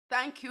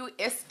Thank you,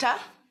 Esther,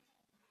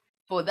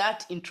 for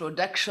that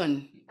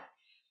introduction.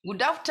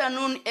 Good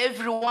afternoon,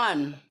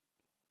 everyone.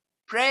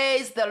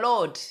 Praise the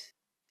Lord.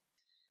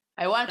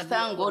 I want to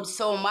thank God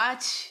so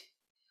much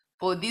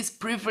for this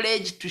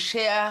privilege to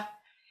share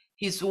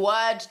His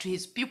word to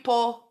His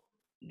people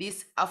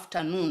this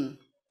afternoon.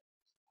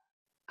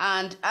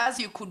 And as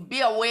you could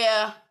be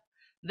aware,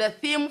 the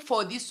theme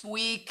for this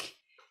week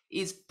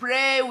is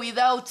Pray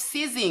Without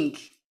Ceasing.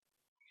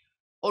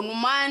 On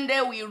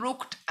Monday, we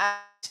looked at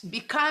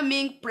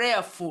becoming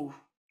prayerful.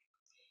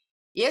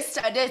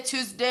 Yesterday,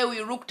 Tuesday,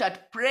 we looked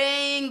at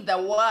praying the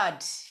word.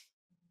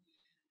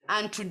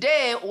 And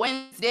today,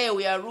 Wednesday,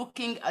 we are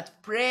looking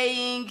at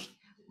praying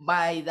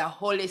by the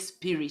Holy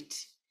Spirit.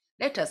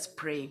 Let us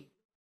pray.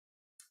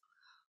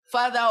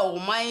 Father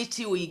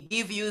Almighty, we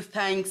give you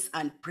thanks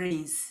and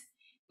praise.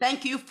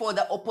 Thank you for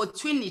the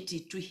opportunity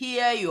to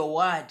hear your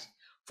word.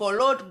 For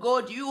Lord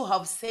God, you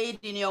have said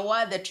in your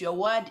word that your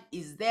word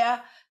is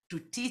there to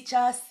teach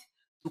us,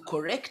 to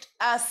correct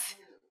us,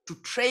 to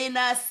train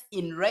us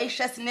in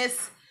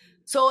righteousness,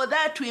 so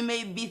that we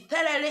may be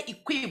thoroughly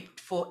equipped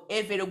for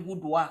every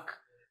good work.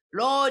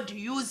 Lord,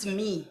 use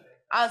me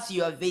as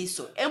your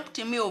vessel.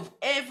 Empty me of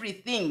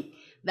everything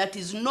that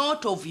is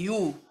not of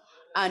you,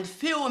 and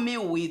fill me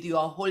with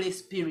your Holy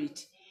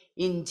Spirit.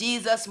 In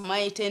Jesus'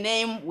 mighty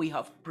name we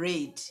have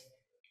prayed.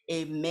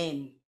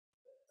 Amen.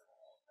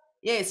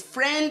 Yes,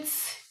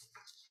 friends,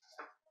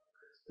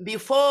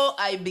 before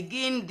I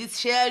begin this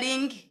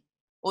sharing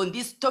on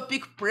this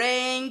topic,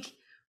 praying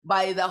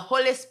by the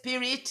Holy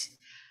Spirit,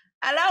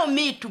 allow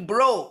me to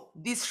blow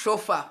this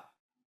shofar.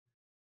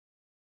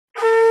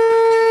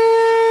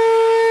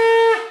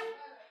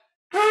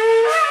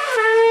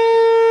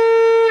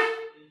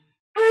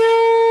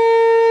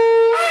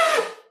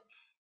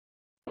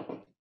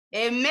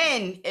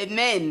 Amen,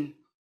 amen.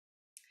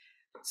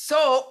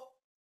 So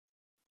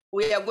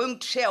we are going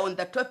to share on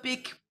the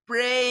topic,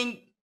 praying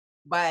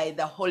by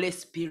the Holy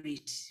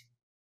Spirit.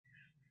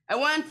 I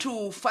want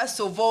to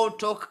first of all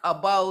talk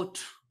about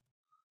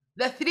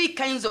the three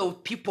kinds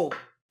of people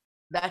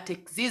that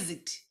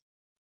exist.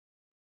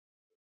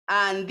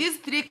 And these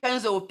three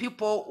kinds of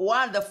people,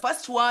 the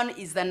first one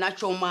is the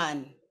natural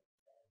man.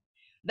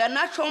 The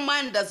natural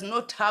man does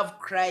not have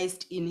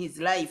Christ in his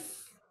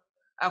life.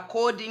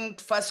 According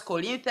to 1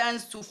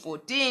 Corinthians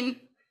 2:14,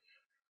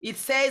 it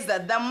says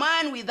that the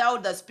man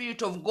without the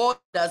Spirit of God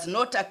does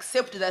not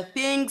accept the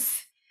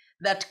things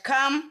that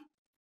come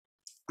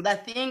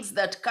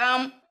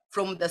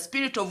from the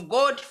Spirit of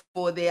God,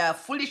 for they are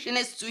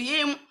foolishness to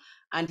him,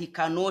 and he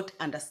cannot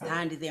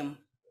understand them.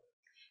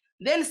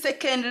 Then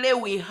secondly,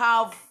 we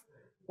have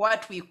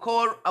what we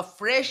call a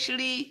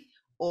fleshly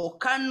or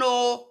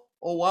carnal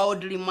or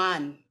worldly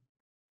man.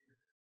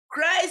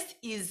 Christ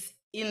is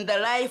in the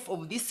life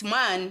of this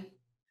man,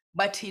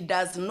 but he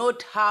does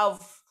not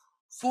have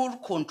full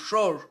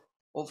control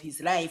of his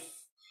life.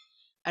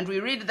 And we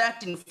read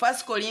that in 1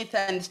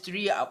 Corinthians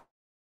 3,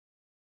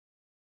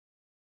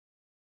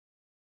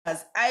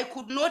 as I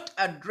could not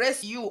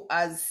address you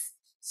as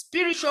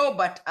spiritual,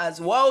 but as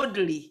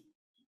worldly,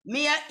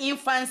 mere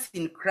infants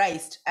in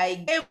Christ. I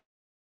gave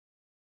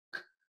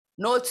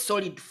not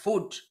solid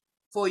food,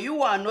 for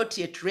you are not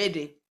yet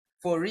ready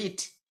for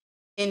it.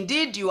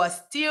 Indeed, you are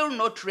still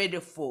not ready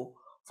for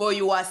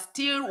you are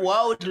still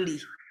worldly.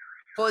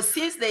 For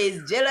since there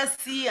is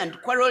jealousy and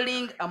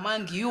quarreling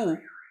among you,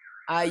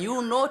 are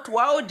you not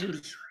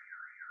worldly?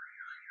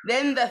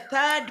 Then the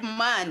third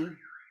man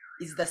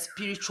is the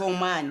spiritual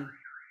man.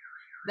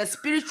 The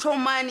spiritual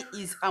man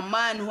is a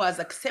man who has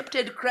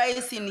accepted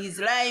Christ in his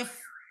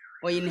life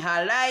or in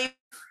her life,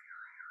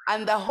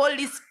 and the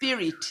Holy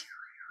Spirit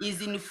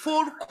is in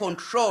full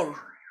control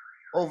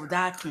of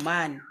that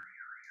man.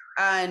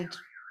 And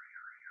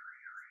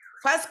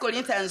 1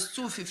 Corinthians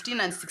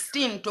 2:15 and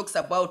 16 talks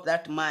about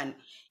that man.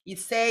 It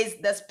says,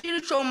 the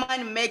spiritual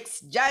man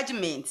makes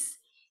judgments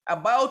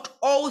about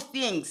all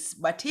things,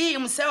 but he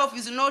himself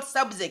is not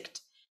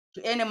subject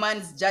to any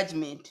man's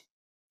judgment.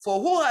 For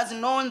who has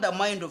known the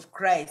mind of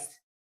Christ,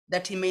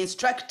 that he may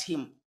instruct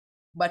him?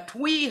 But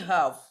we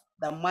have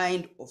the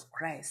mind of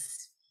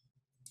Christ.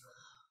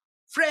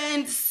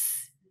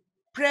 Friends,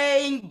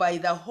 praying by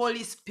the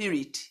Holy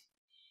Spirit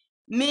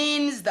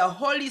means the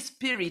Holy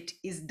Spirit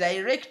is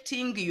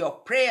directing your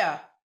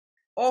prayer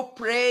or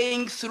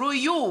praying through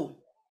you.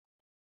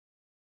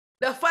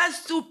 The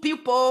first two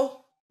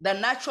people, the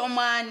natural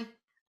man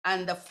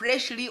and the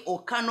fleshly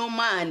or carnal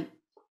man,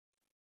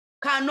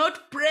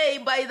 cannot pray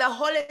by the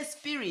Holy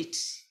Spirit.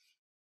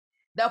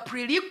 The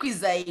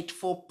prerequisite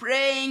for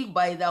praying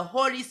by the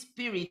Holy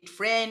Spirit,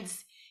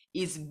 friends,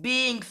 is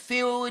being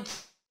filled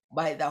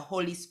by the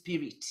Holy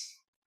Spirit.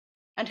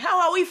 And how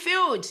are we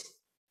filled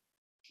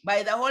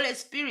by the Holy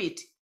Spirit?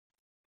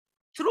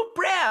 Through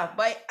prayer,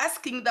 by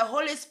asking the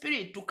Holy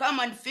Spirit to come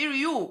and fill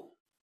you.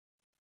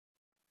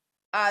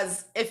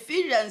 As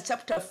Ephesians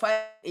chapter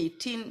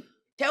 5:18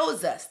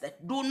 tells us,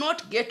 that do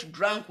not get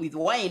drunk with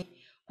wine,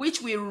 which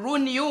will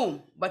ruin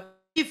you, but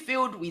be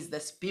filled with the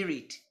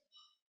Spirit.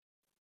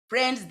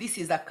 Friends, this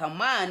is a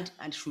command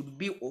and should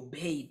be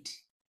obeyed.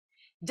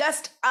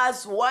 Just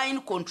as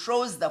wine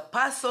controls the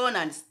person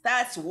and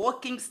starts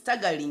walking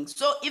staggering,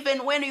 so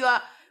even when you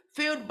are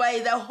filled by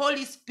the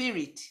Holy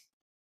Spirit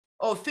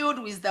or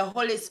filled with the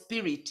Holy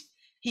Spirit,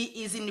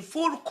 He is in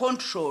full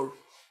control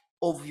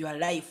of your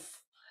life.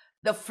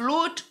 The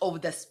fruit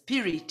of the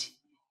Spirit,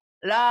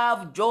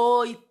 love,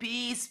 joy,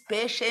 peace,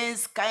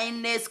 patience,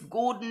 kindness,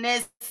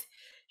 goodness,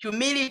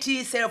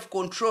 humility,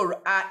 self-control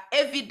are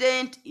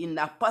evident in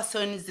a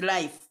person's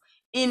life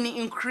in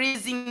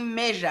increasing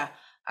measure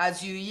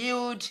as you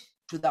yield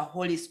to the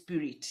Holy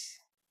Spirit.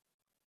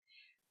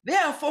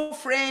 Therefore,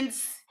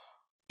 friends,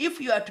 if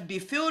you are to be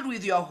filled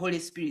with your Holy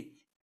Spirit,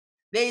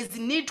 there is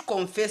need to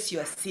confess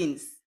your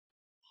sins.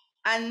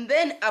 And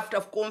then after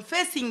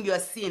confessing your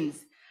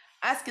sins,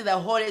 ask the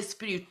Holy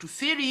Spirit to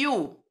fill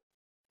you.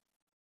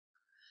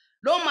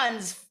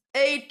 Romans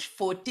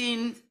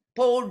 8:14,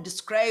 Paul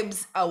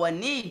describes our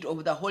need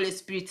of the Holy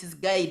Spirit's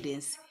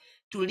guidance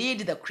to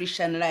lead the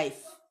Christian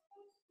life.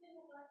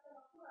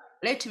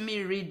 Let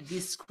me read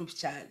these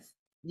scriptures.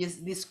 Yes,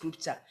 this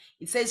scripture.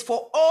 It says,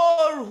 "For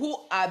all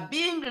who are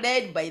being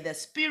led by the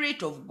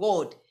Spirit of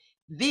God,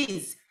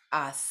 these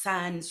are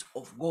sons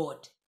of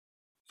God."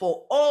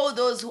 For all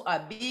those who are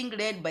being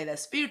led by the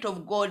Spirit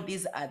of God,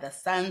 these are the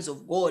sons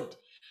of God.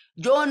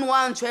 John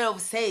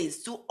 1:12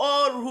 says, "To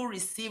all who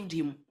received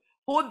him,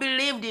 who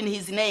believed in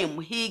his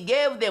name, he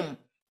gave them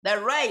the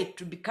right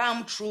to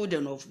become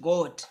children of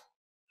God."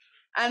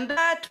 And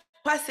that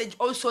passage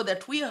also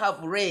that we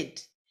have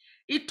read,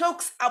 it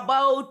talks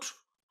about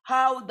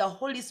how the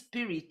Holy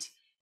Spirit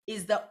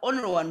is the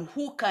only one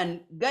who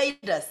can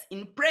guide us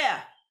in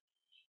prayer.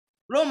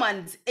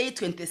 Romans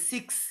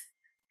 8:26.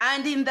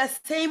 And in the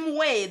same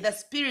way, the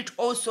Spirit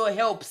also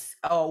helps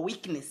our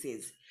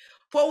weaknesses.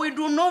 For we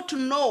do not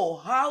know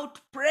how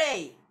to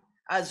pray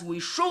as we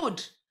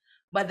should,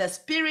 but the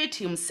Spirit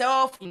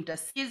Himself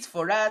intercedes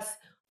for us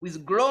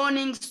with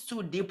groanings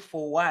too deep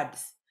for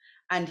words.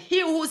 And He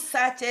who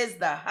searches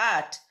the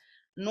heart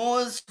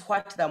knows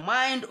what the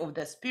mind of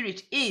the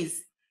Spirit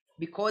is,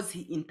 because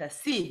He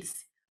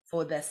intercedes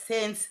for the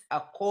saints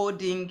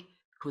according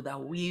to the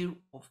will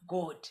of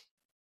God.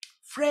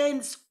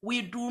 Friends,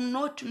 we do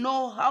not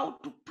know how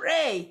to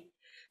pray.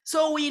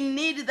 So we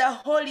need the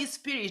Holy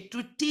Spirit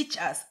to teach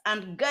us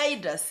and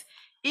guide us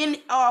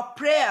in our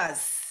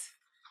prayers.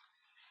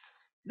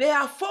 There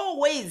are 4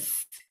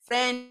 ways,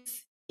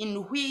 friends,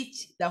 in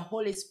which the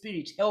Holy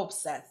Spirit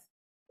helps us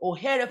or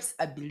helps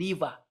a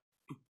believer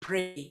to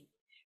pray.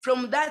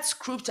 From that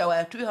scripture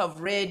that we have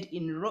read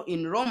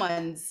in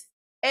Romans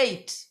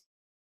 8,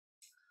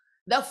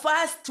 the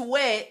first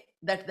way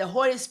that the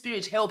Holy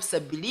Spirit helps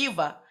a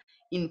believer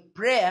in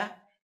prayer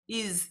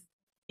is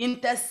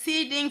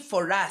interceding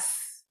for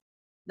us.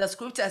 The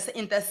scripture says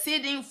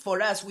interceding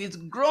for us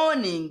with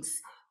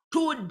groanings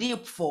too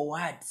deep for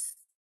words.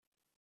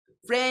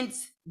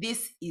 Friends,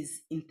 this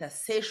is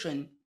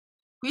intercession,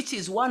 which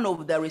is one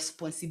of the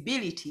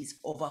responsibilities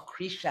of a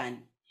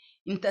Christian.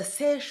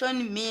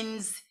 Intercession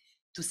means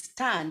to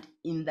stand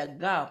in the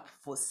gap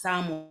for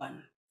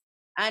someone.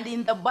 And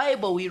in the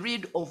Bible, we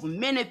read of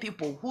many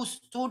people who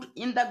stood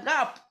in the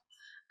gap.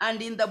 And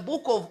in the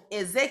book of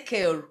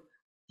Ezekiel,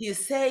 he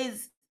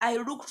says, "I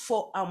looked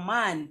for a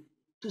man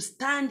to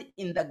stand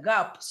in the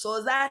gap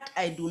so that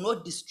I do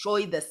not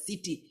destroy the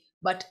city,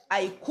 but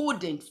I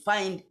couldn't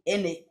find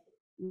any."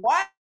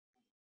 Why?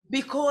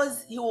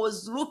 Because he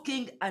was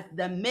looking at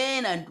the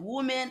men and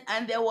women,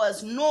 and there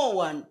was no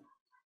one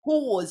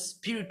who was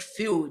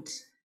spirit-filled.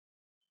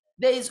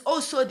 There is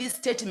also this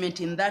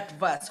statement in that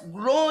verse,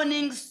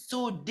 groanings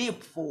too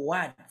deep for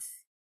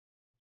words.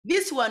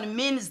 This one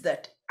means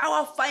that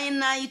our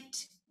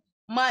finite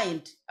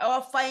mind,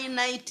 our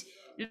finite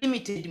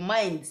limited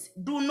minds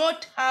do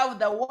not have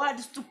the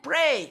words to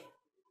pray.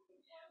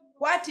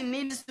 What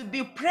needs to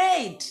be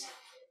prayed?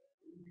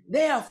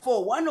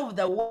 Therefore, one of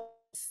the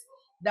ways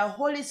the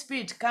Holy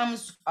Spirit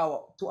comes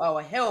to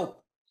our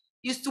help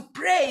is to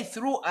pray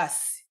through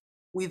us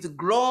with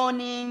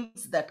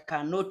groanings that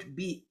cannot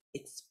be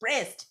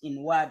expressed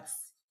in words.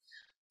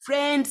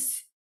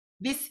 Friends,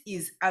 this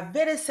is a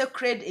very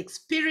sacred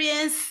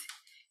experience.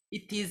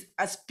 It is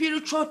a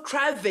spiritual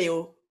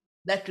travel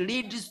that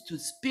leads to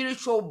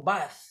spiritual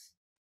birth.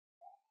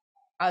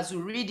 As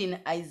we read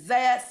in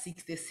Isaiah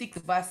 66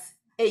 verse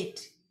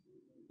 8,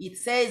 it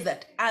says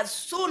that as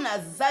soon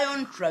as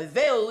Zion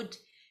travailed,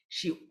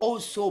 she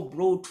also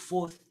brought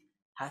forth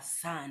her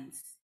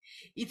sons.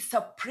 It's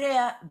a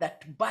prayer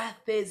that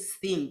births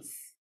things.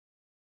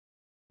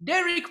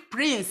 Derek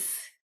Prince,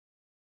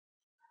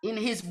 in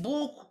his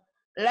book,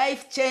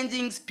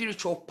 Life-Changing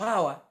Spiritual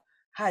Power,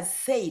 has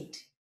said,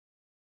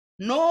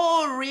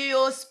 "No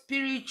real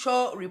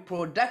spiritual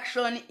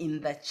reproduction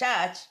in the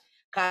church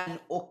can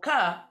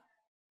occur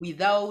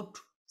without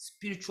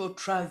spiritual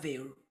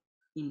travel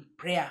in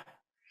prayer."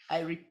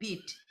 I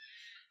repeat,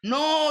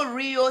 no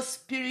real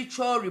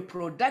spiritual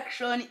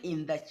reproduction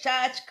in the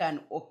church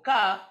can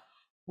occur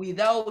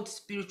without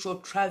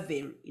spiritual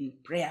travel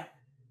in prayer.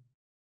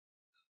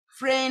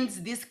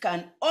 Friends, this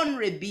can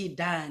only be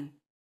done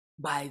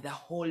by the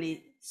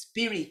Holy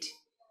Spirit.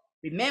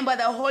 Remember,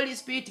 the Holy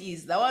Spirit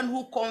is the one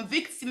who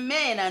convicts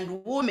men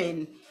and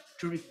women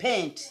to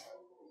repent.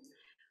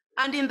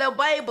 And in the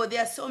Bible,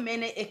 there are so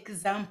many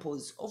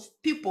examples of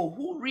people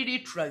who really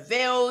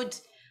travailed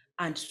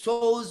and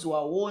souls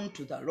were won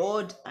to the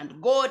Lord,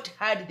 and God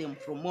had them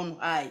from on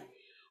high.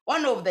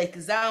 One of the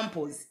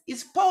examples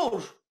is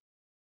Paul.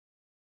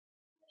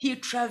 He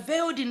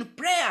travailed in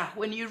prayer.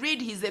 When you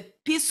read his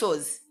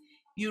epistles,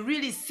 you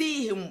really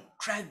see him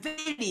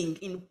travailing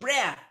in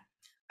prayer.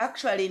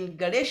 Actually, in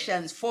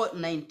Galatians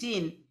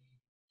 4:19,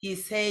 he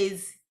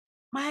says,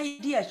 "My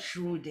dear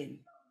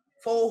children,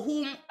 for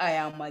whom I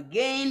am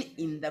again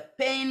in the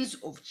pains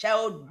of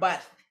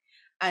childbirth,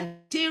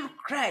 until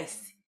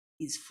Christ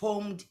is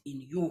formed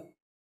in you."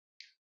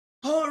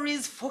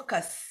 Paul's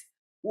focus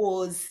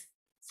was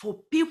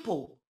for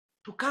people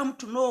to come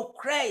to know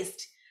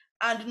Christ,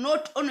 and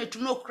not only to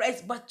know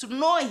Christ, but to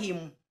know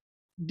him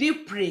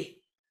deeply.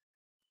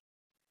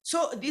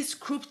 So this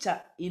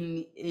scripture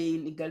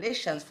in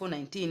Galatians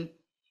 4:19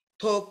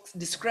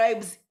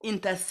 describes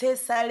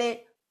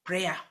intercessory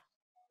prayer.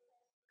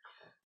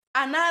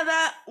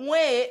 Another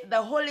way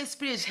the Holy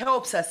Spirit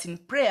helps us in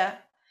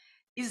prayer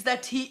is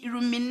that he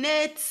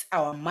illuminates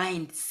our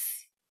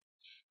minds.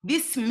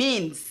 This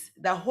means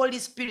the Holy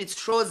Spirit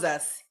shows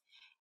us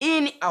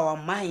in our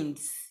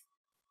minds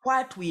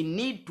what we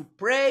need to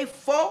pray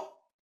for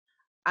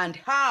and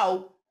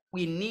how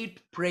we need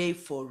to pray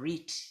for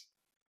it.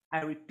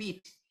 I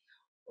repeat,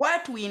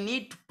 what we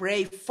need to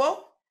pray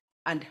for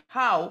and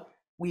how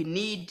we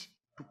need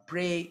to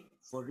pray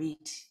for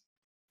it.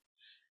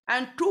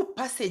 And two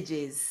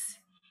passages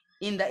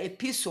in the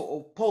epistle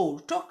of Paul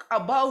talk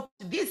about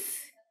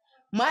this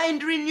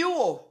mind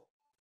renewal.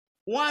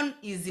 One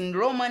is in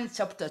Romans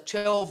chapter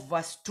 12,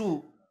 verse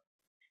 2,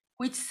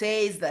 which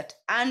says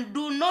that, "And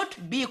do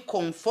not be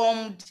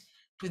conformed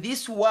to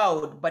this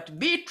world, but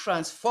be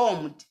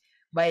transformed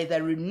by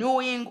the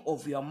renewing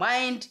of your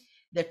mind,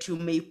 that you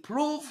may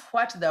prove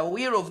what the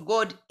will of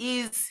God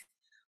is,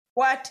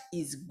 what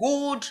is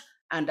good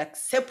and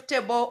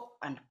acceptable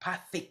and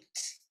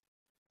perfect."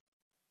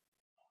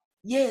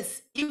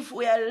 Yes, if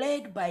we are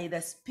led by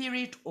the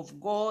Spirit of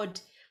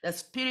God, the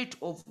Spirit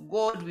of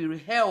God will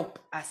help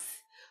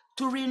us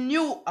to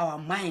renew our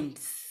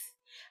minds.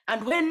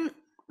 And when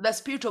the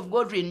Spirit of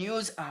God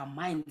renews our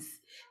minds,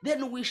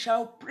 then we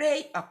shall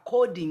pray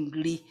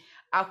accordingly,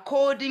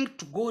 according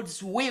to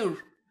God's will.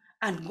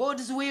 And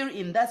God's will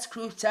in that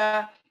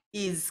scripture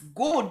is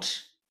good.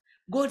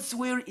 God's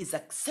will is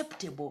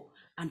acceptable,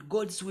 and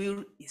God's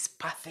will is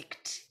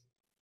perfect.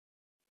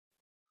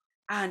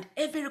 And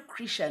every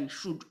Christian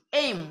should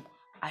aim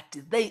at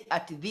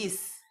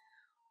this,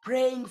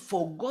 praying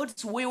for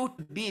God's will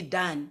to be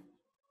done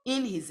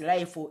in his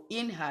life or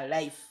in her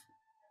life.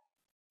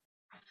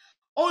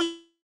 Also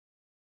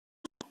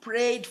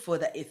prayed for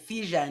the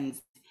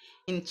Ephesians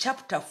in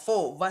chapter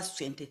 4, verse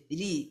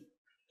 23.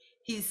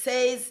 He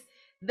says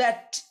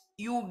that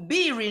you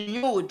be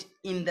renewed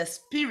in the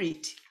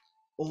spirit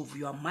of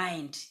your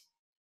mind.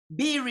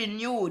 Be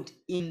renewed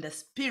in the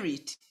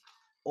spirit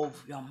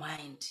of your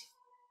mind.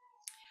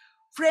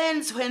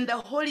 Friends, when the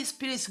Holy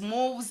Spirit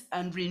moves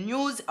and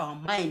renews our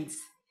minds,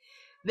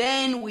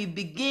 then we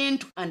begin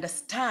to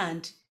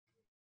understand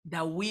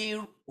the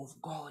will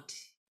of God.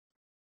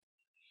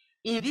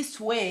 In this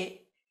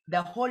way,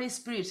 the Holy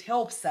Spirit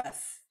helps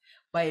us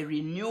by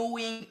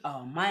renewing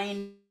our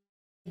minds,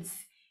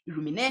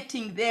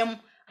 illuminating them,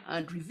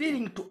 and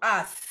revealing to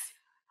us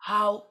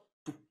how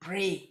to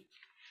pray.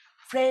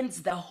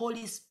 Friends, the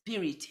Holy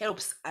Spirit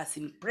helps us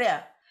in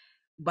prayer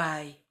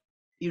by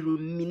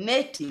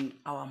illuminating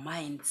our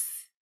minds.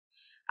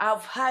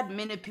 I've had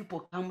many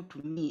people come to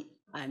me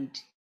and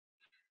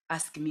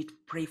ask me to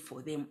pray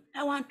for them.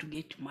 I want to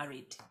get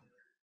married.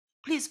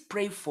 Please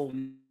pray for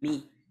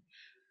me.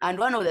 And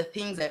one of the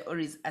things I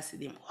always ask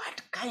them,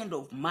 what kind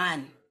of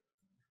man,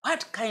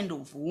 what kind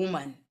of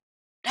woman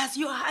does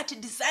your heart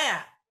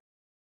desire?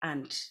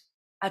 And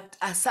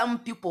some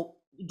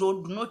people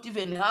do not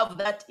even have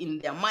that in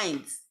their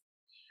minds.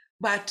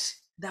 But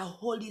the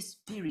Holy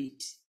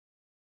Spirit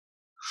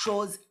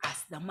shows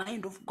us the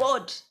mind of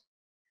God.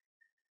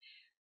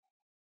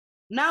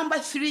 Number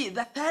 3,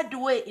 the third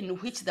way in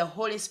which the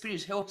Holy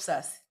Spirit helps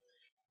us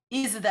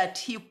is that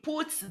he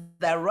puts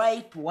the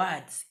right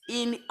words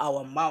in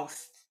our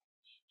mouth.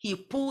 He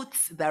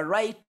puts the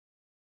right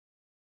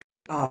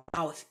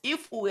mouth.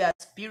 If we are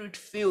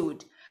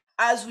spirit-filled,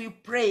 as we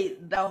pray,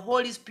 the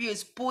Holy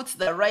Spirit puts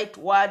the right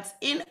words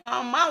in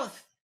our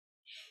mouth.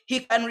 He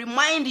can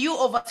remind you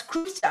of a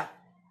scripture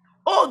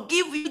or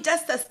give you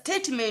just a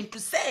statement to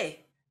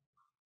say.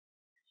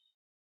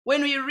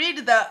 When we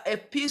read the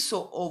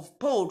epistle of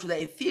Paul to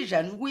the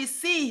Ephesians, we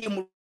see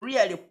him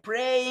really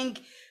praying,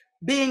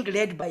 being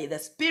led by the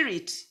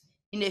Spirit.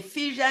 In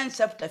Ephesians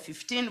chapter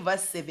 15,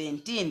 verse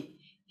 17,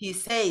 he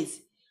says,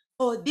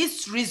 "For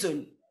this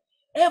reason,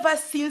 ever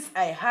since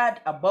I heard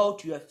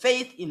about your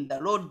faith in the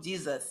Lord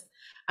Jesus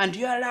and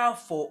your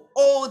love for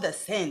all the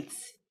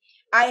saints,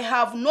 I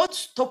have not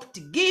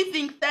stopped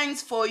giving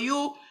thanks for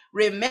you,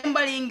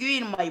 remembering you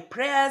in my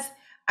prayers.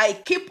 I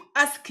keep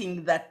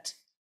asking that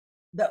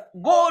the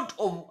God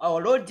of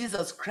our Lord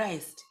Jesus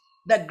Christ,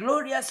 the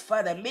glorious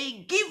Father,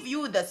 may give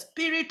you the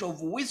spirit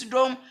of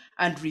wisdom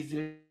and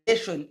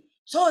revelation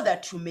so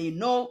that you may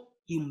know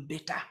him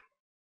better.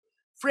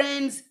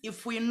 Friends,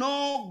 if we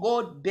know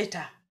God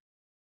better,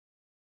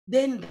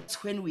 then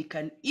that's when we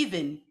can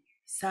even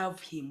serve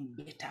him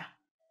better.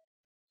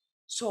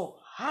 So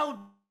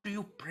how do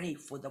you pray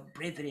for the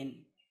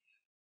brethren?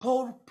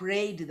 Paul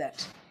prayed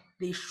that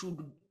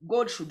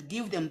God should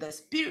give them the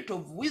spirit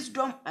of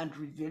wisdom and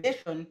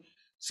revelation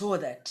so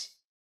that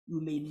you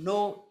may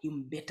know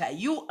him better.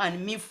 You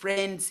and me,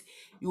 friends,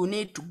 you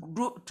need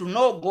to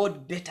know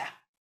God better.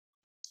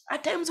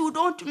 At times we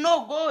don't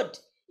know God,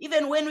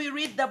 even when we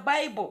read the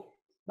Bible,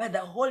 but the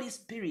Holy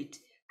Spirit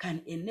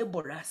can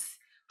enable us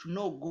to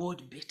know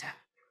God better.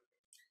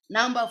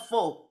 Number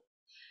 4,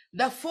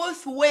 the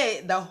fourth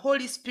way the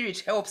Holy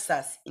Spirit helps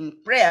us in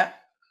prayer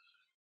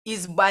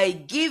is by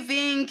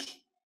giving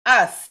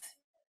us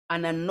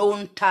an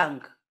unknown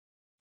tongue.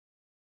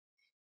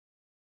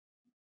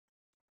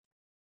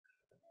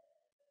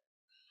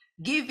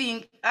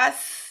 Giving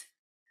us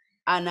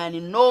an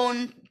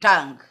unknown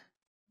tongue.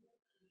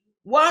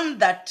 One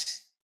that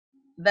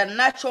the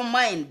natural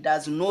mind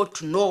does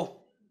not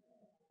know.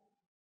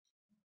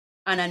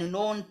 An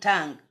unknown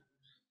tongue.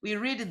 We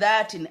read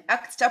that in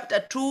Acts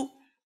chapter 2,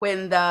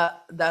 when the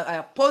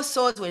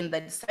apostles, when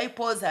the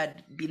disciples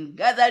had been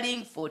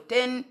gathering for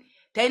 10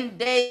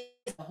 days,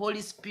 the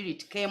Holy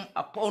Spirit came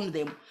upon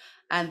them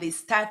and they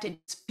started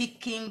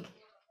speaking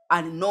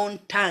unknown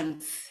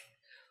tongues.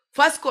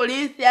 1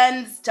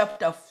 Corinthians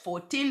chapter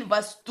 14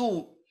 verse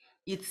 2,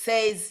 it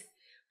says,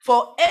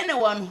 "For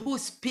anyone who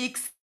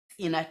speaks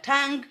in a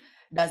tongue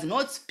does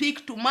not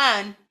speak to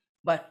man,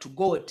 but to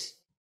God.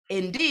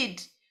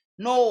 Indeed,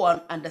 no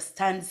one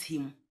understands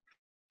him.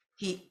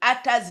 He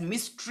utters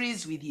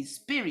mysteries with his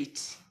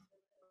spirit."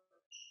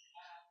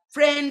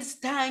 Friends,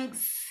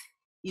 tongues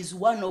is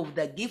one of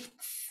the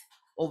gifts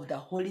of the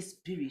Holy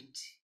Spirit,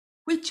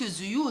 which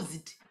is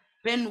used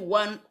when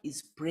one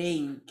is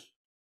praying.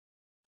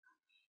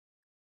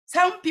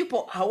 Some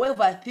people,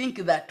 however, think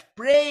that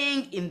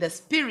praying in the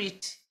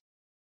Spirit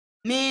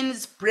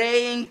means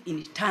praying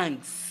in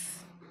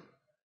tongues.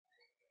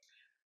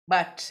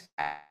 But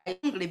I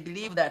strongly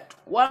believe that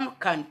one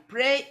can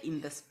pray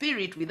in the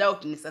Spirit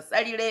without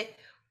necessarily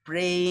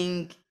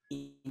praying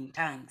in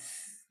tongues.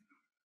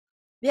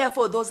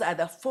 Therefore, those are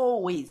the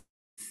 4 ways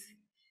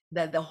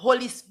that the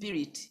Holy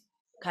Spirit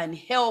can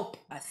help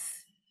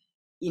us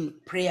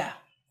in prayer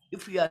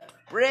if we are to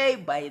pray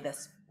by the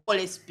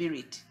Holy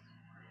Spirit.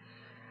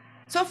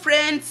 So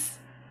friends,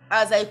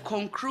 as I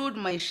conclude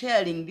my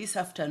sharing this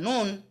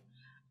afternoon,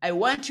 I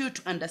want you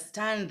to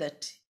understand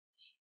that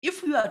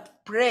if you are to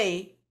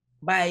pray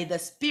by the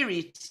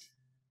Spirit,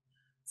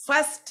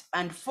 first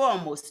and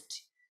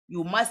foremost,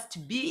 you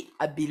must be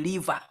a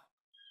believer.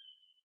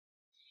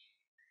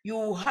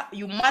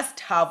 You must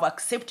have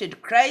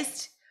accepted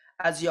Christ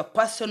as your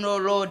personal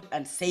Lord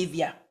and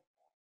Savior.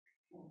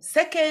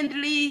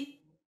 Secondly,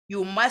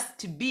 you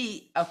must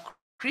be a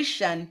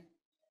Christian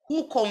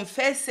who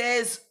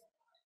confesses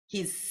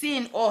his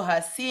sin or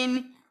her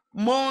sin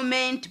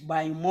moment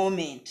by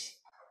moment.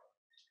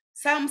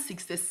 Psalm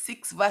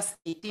 66 verse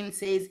 18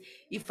 says,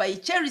 "If I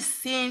cherish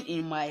sin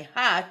in my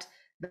heart,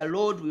 the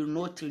Lord will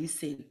not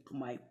listen to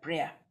my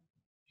prayer."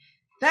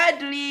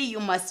 Thirdly, you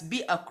must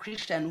be a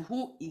Christian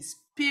who is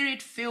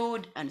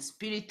spirit-filled and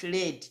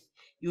spirit-led.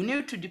 You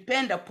need to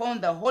depend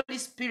upon the Holy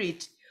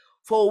Spirit,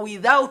 for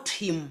without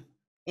him,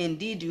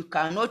 indeed, you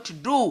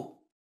cannot do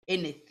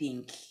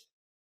anything.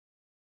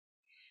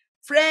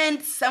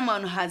 Friends,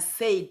 someone has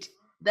said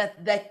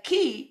that the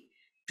key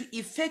to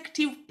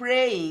effective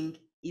praying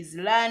is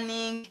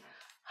learning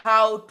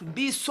how to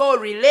be so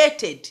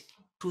related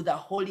to the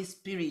Holy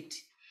Spirit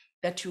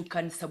that you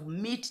can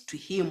submit to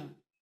him.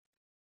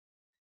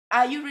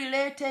 Are you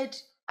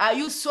related? Are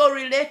you so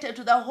related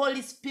to the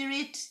Holy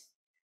Spirit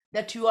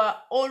that you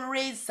are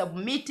always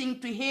submitting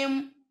to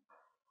him?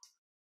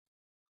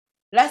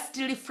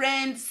 Lastly,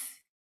 friends,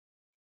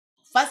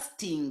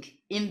 fasting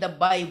in the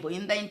Bible,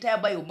 in the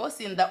entire Bible, both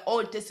in the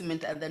Old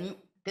Testament and the New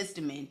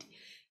Testament,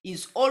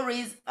 is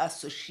always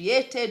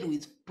associated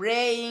with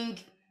praying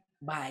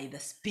by the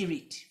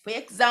Spirit. For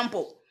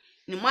example,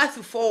 in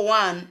Matthew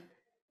 4:1,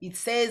 it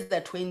says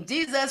that when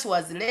Jesus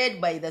was led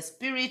by the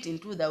Spirit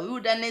into the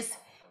wilderness,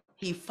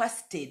 he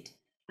fasted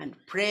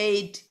and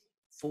prayed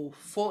for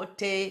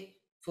 40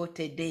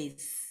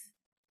 days.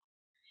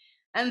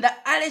 And the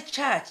early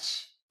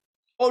church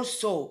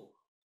also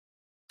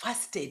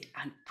fasted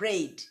and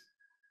prayed.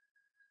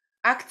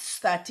 Acts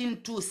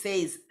 13:2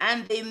 says,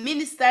 "And they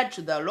ministered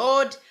to the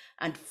Lord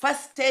and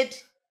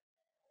fasted."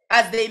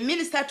 As they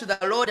ministered to the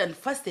Lord and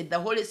fasted, the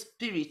Holy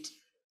Spirit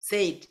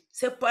said,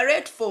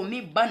 "Separate for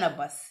me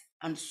Barnabas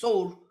and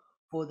Saul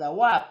for the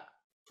work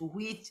to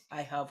which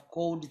I have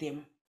called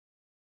them."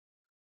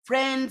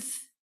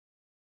 Friends,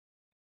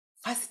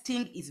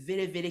 fasting is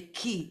very, very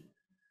key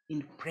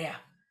in prayer.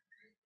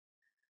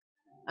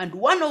 And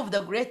one of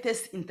the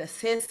greatest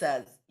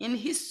intercessors in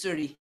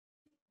history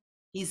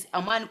is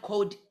a man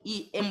called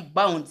E.M.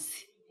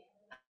 Bounds.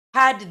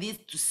 had this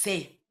to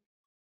say,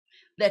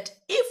 that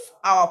if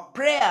our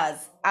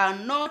prayers are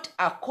not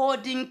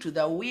according to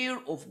the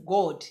will of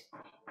God,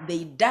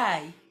 they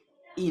die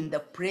in the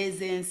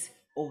presence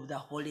of the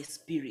Holy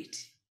Spirit.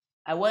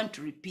 I want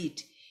to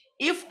repeat.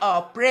 If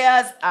our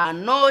prayers are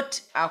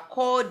not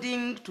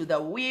according to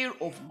the will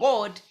of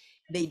God,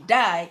 they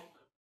die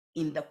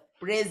in the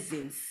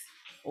presence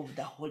of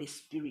the Holy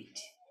Spirit.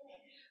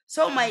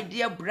 So, my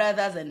dear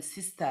brothers and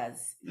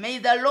sisters, may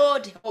the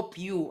Lord help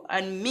you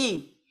and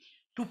me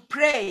to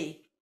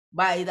pray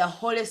by the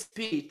Holy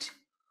Spirit,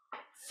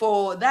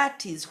 for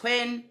that is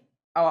when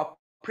our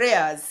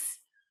prayers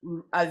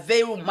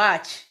avail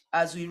much,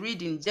 as we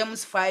read in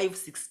James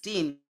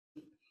 5:16,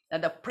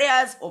 that the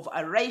prayers of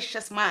a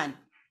righteous man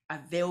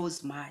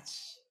avails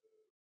much.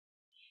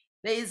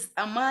 There is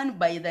a man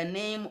by the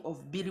name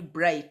of Billy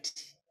Bright.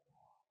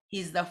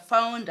 He's the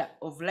founder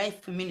of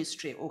Life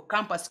Ministry or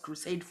Campus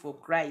Crusade for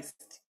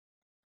Christ.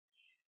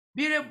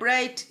 Billy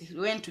Bright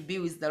went to be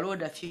with the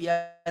Lord a few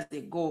years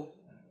ago,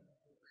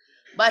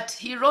 but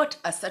he wrote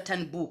a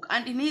certain book,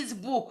 and in his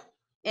book,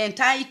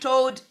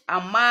 entitled A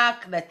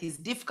Mark That Is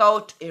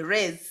Difficult to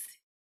Erase,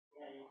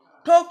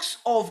 talks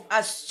of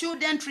a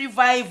student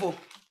revival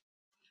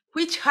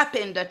which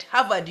happened at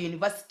Harvard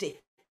University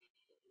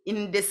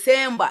in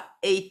December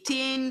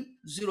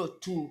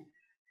 1802.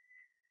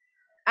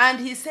 And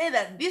he said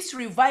that this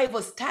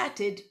revival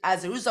started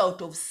as a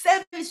result of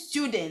 7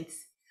 students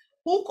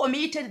who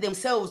committed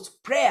themselves to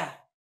prayer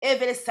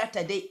every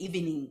Saturday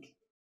evening.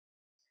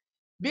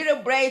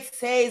 Billy Bright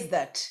says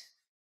that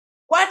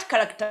what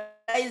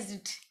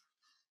characterized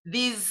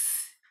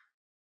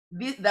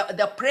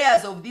the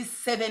prayers of these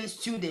 7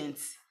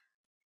 students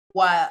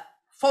were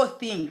 4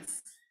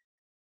 things.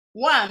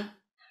 One,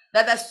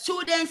 that the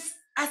students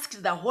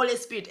asked the Holy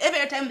Spirit,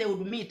 every time they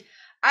would meet,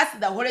 ask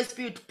the Holy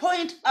Spirit to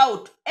point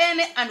out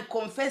any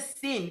unconfessed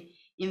sin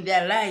in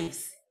their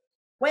lives,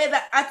 whether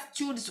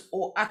attitudes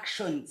or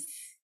actions.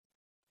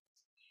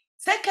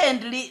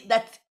 Secondly,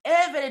 that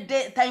every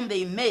time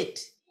they met,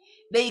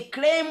 they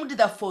claimed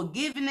the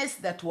forgiveness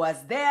that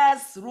was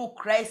theirs through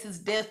Christ's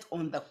death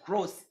on the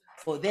cross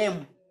for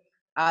them,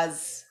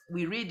 as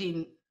we read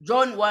in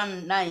John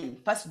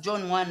 1:9, 1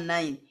 John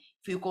 1:9.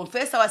 If you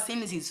confess our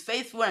sins, he is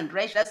faithful and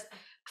righteous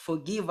to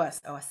forgive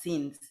us our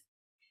sins.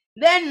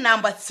 Then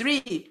number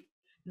 3,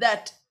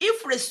 that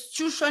if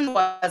restitution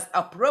was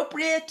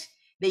appropriate,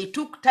 they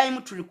took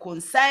time to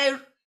reconcile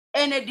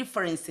any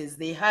differences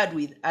they had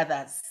with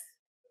others.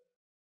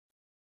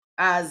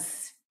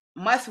 As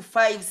Matthew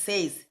 5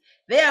 says,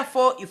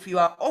 therefore, if you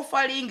are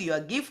offering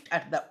your gift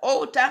at the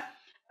altar,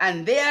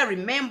 and there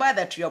remember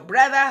that your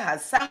brother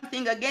has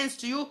something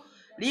against you,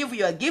 leave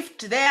your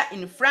gift there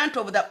in front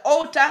of the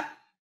altar.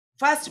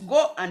 First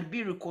go and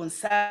be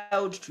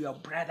reconciled to your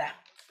brother.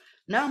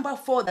 Number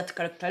 4 that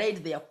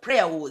characterized their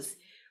prayer was,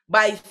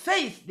 by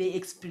faith they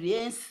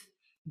experienced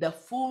the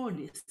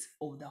fullness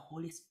of the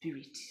Holy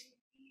Spirit.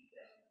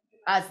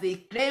 As they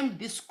claimed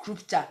this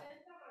scripture,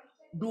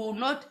 do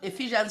not,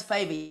 Ephesians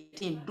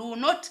 5:18, do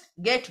not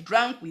get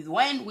drunk with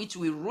wine which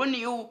will ruin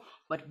you,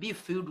 but be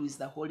filled with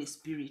the Holy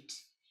Spirit.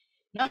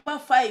 Number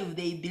 5,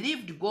 they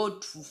believed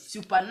God to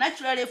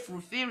supernaturally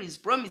fulfill his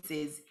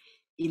promises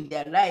in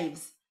their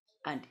lives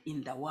and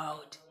in the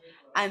world.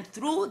 And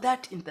through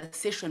that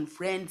intercession,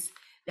 friends,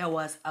 there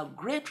was a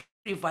great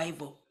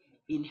revival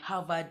in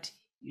Harvard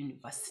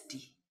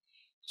University.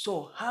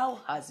 So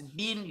how has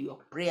been your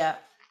prayer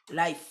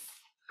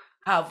life?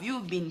 Have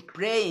you been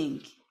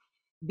praying,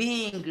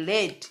 being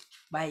led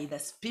by the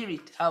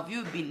Spirit? Have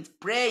you been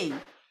praying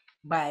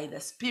by the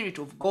Spirit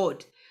of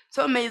God?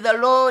 So may the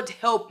Lord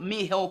help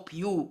me, help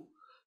you,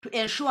 to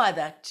ensure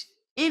that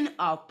in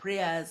our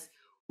prayers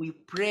we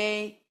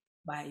pray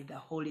by the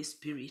Holy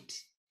Spirit.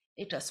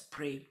 Let us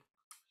pray.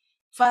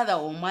 Father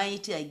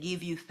Almighty, I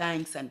give you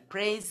thanks and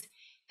praise.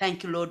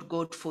 Thank you, Lord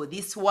God, for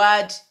this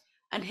word.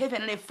 And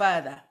Heavenly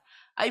Father,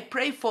 I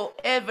pray for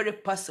every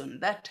person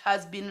that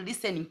has been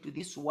listening to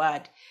this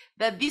word,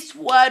 that this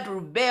word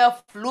will bear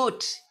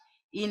fruit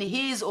in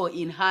his or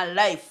in her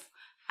life,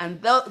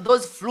 and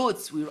those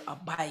fruits will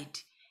abide.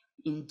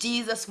 In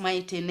Jesus'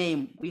 mighty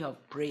name we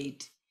have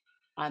prayed.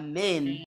 Amen.